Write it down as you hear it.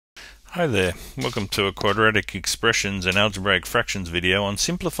Hi there, welcome to a quadratic expressions and algebraic fractions video on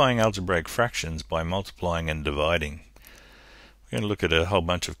simplifying algebraic fractions by multiplying and dividing. We're going to look at a whole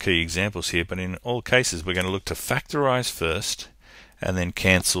bunch of key examples here, but in all cases we're going to look to factorize first and then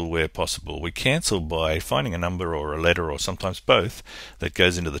cancel where possible. We cancel by finding a number or a letter or sometimes both that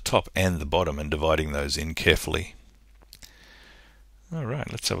goes into the top and the bottom and dividing those in carefully.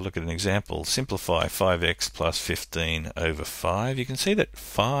 Alright, let's have a look at an example. Simplify 5x plus 15 over 5. You can see that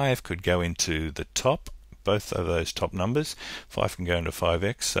 5 could go into the top, both of those top numbers. 5 can go into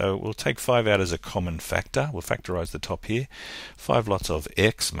 5x, so we'll take 5 out as a common factor. We'll factorize the top here. 5 lots of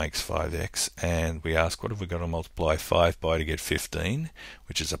x makes 5x, and we ask what have we got to multiply 5 by to get 15,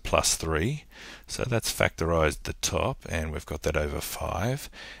 which is a plus 3. So that's factorized the top, and we've got that over 5.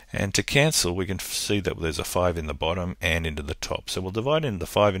 And to cancel, we can see that there's a 5 in the bottom and into the top. So we'll divide the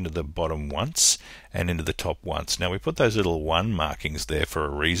 5 into the bottom once and into the top once. Now we put those little 1 markings there for a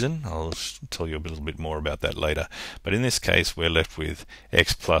reason. I'll tell you a little bit more about that later. But in this case, we're left with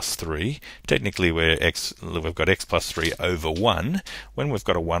x plus 3. Technically, we've got x plus 3 over 1. When we've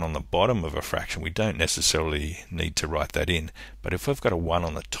got a 1 on the bottom of a fraction, we don't necessarily need to write that in. But if we've got a 1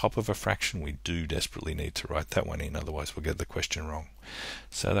 on the top of a fraction, we do desperately need to write that one in. Otherwise, we'll get the question wrong.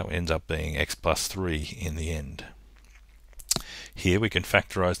 So that ends up being x plus 3 in the end. Here we can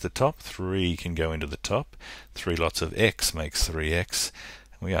factorize the top. 3 can go into the top. 3 lots of x makes 3x.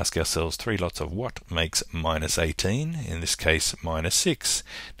 We ask ourselves 3 lots of what makes minus 18, in this case minus 6.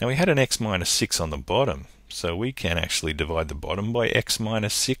 Now we had an x minus 6 on the bottom, so we can actually divide the bottom by x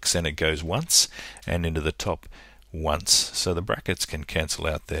minus 6 and it goes once and into the top once. So the brackets can cancel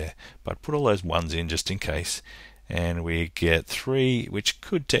out there, but put all those ones in just in case. And we get 3, which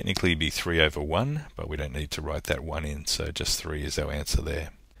could technically be 3 over 1, but we don't need to write that 1 in, so just 3 is our answer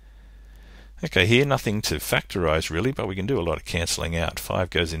there. Okay, here nothing to factorize really, but we can do a lot of cancelling out. 5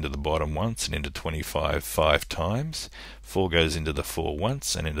 goes into the bottom once and into 25 5 times. 4 goes into the 4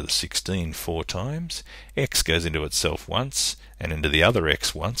 once and into the 16 4 times. X goes into itself once and into the other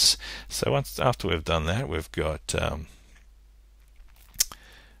x once. So after we've done that, we've got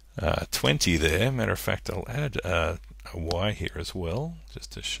 20 there. Matter of fact, I'll add a y here as well,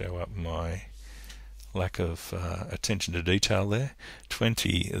 just to show up my lack of attention to detail there.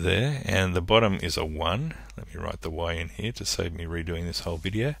 20 there, and the bottom is a 1. Let me write the y in here to save me redoing this whole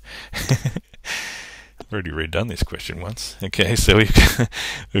video. I've already redone this question once. Okay, so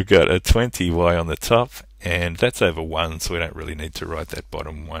we've got a 20y on the top, and that's over 1, so we don't really need to write that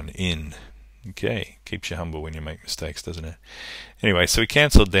bottom 1 in. Okay, keeps you humble when you make mistakes, doesn't it? Anyway, so we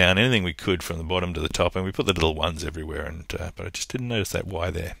cancelled down anything we could from the bottom to the top, and we put the little ones everywhere, and but I just didn't notice that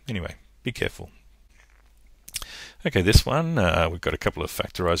y there. Anyway, be careful. Okay, this one, we've got a couple of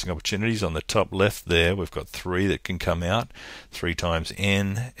factorizing opportunities. On the top left there, we've got 3 that can come out. 3 times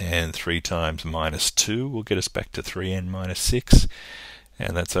n and 3 times minus 2 will get us back to 3n minus 6.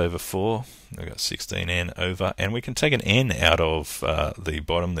 And that's over 4. We've got 16n over, and we can take an n out of the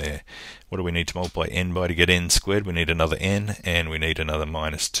bottom there. What do we need to multiply n by to get n squared? We need another n, and we need another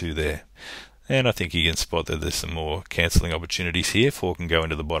minus 2 there. And I think you can spot that there's some more cancelling opportunities here. 4 can go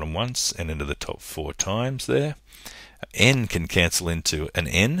into the bottom once and into the top 4 times there. N can cancel into an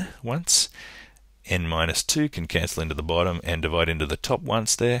n once. N minus 2 can cancel into the bottom and divide into the top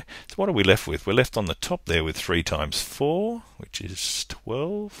once there. So what are we left with? We're left on the top there with 3 times 4, which is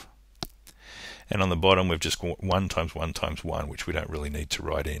 12. And on the bottom we've just got 1 times 1 times 1, which we don't really need to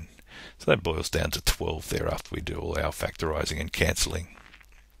write in. So that boils down to 12 there after we do all our factorizing and cancelling.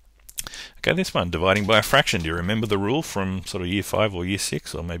 Okay, this one, dividing by a fraction. Do you remember the rule from sort of year 5 or year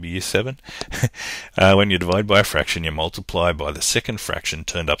 6 or maybe year 7? When you divide by a fraction, you multiply by the second fraction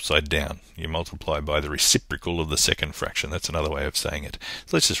turned upside down. You multiply by the reciprocal of the second fraction. That's another way of saying it.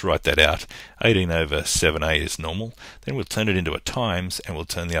 So let's just write that out. 18 over 7a is normal. Then we'll turn it into a times, and we'll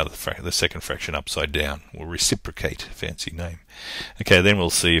turn the second fraction upside down. We'll reciprocate, fancy name. Okay, then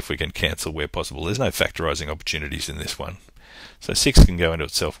we'll see if we can cancel where possible. There's no factorizing opportunities in this one. So 6 can go into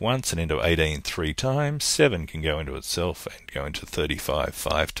itself once and into 18 3 times. 7 can go into itself and go into 35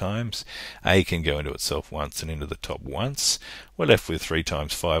 5 times. A can go into itself once and into the top once. We're left with 3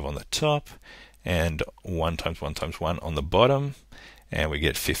 times 5 on the top and 1 times 1 times 1 on the bottom. And we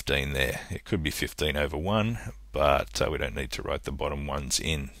get 15 there. It could be 15 over 1, but we don't need to write the bottom ones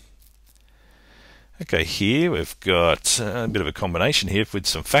in. Okay, here we've got a bit of a combination here with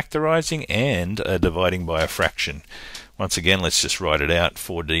some factorizing and dividing by a fraction. Once again, let's just write it out.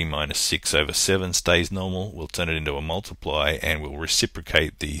 4d minus 6 over 7 stays normal. We'll turn it into a multiply, and we'll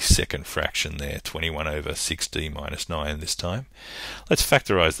reciprocate the second fraction there, 21 over 6d minus 9 this time. Let's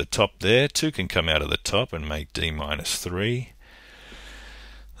factorize the top there. 2 can come out of the top and make d minus 3.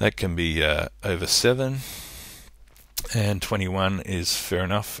 That can be over 7, and 21 is fair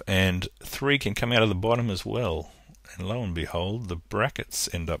enough, and 3 can come out of the bottom as well, and lo and behold, the brackets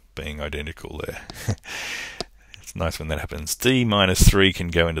end up being identical there. It's nice when that happens. D minus 3 can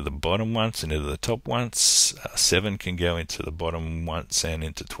go into the bottom once and into the top once. 7 can go into the bottom once and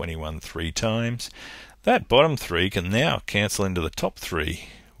into 21 3 times. That bottom 3 can now cancel into the top 3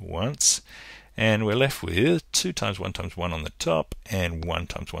 once, and we're left with 2 times 1 times 1 on the top and 1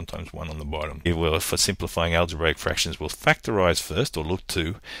 times 1 times 1 on the bottom. For simplifying algebraic fractions, we'll factorize first, or look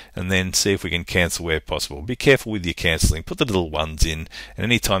to, and then see if we can cancel where possible. Be careful with your cancelling. Put the little ones in, and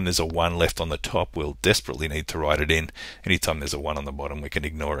anytime there's a 1 left on the top, we'll desperately need to write it in. Anytime there's a 1 on the bottom, we can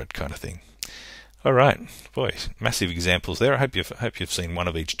ignore it, kind of thing. All right, boy, massive examples there. I hope you've seen one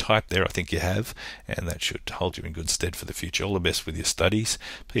of each type there. I think you have, and that should hold you in good stead for the future. All the best with your studies.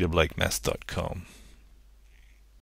 peterblakemaths.com